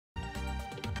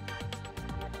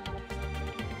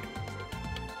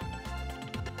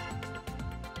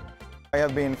I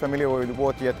have been familiar with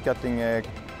Waterjet cutting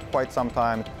quite some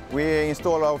time. We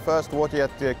installed our first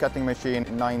Waterjet cutting machine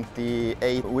in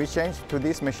 '98. We changed to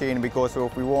this machine because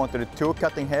we wanted 2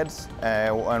 cutting heads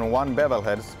and 1 bevel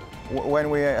head. When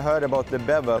we heard about the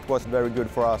bevel, it was very good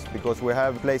for us because we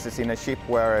have places in a ship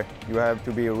where you have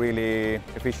to be really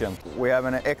efficient. We have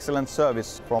an excellent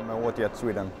service from Waterjet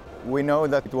Sweden. We know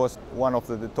that it was one of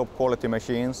the top quality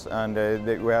machines, and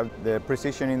we have the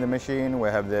precision in the machine, we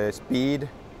have the speed,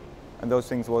 and those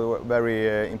things were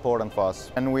very important for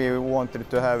us. And we wanted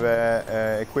to have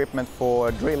equipment for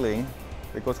drilling,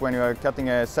 because when you are cutting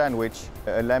a sandwich,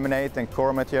 a laminate and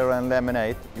core material and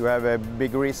laminate, you have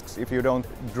big risks if you don't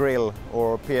drill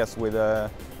or pierce with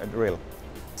a drill.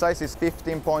 Size is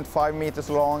 15.5 meters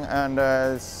long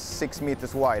and 6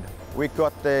 meters wide. We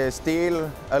cut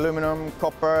steel, aluminum,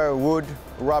 copper, wood,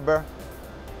 rubber,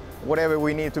 whatever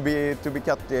we need to be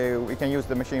cut, we can use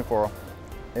the machine for.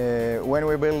 When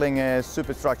we're building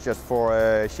superstructures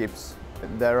for ships,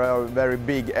 there are very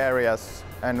big areas,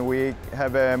 and we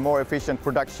have a more efficient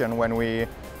production when we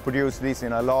produce these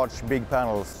in a large, big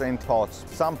panels in parts.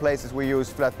 Some places we use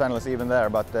flat panels even there,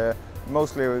 but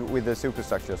mostly with the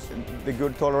superstructures. The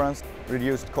good tolerance,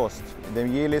 reduced cost. The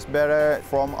yield is better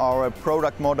from our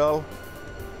product model.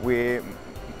 We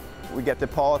get the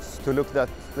parts to look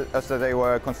as they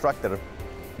were constructed.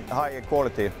 Higher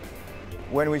quality.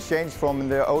 When we changed from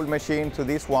the old machine to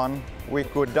this one, we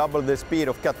could double the speed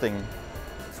of cutting.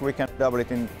 So we can double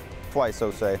it in twice,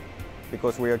 so to say,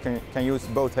 because we can use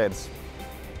both heads.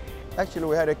 Actually,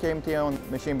 we had a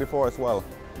KMT machine before as well.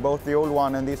 Both the old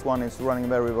one and this one is running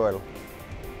very well.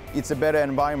 It's a better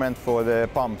environment for the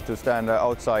pump to stand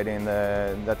outside in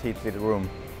that heated room,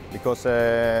 because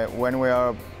when we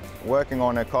are working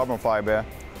on a carbon fiber,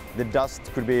 the dust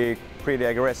could be pretty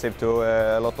aggressive to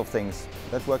a lot of things.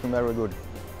 That's working very good.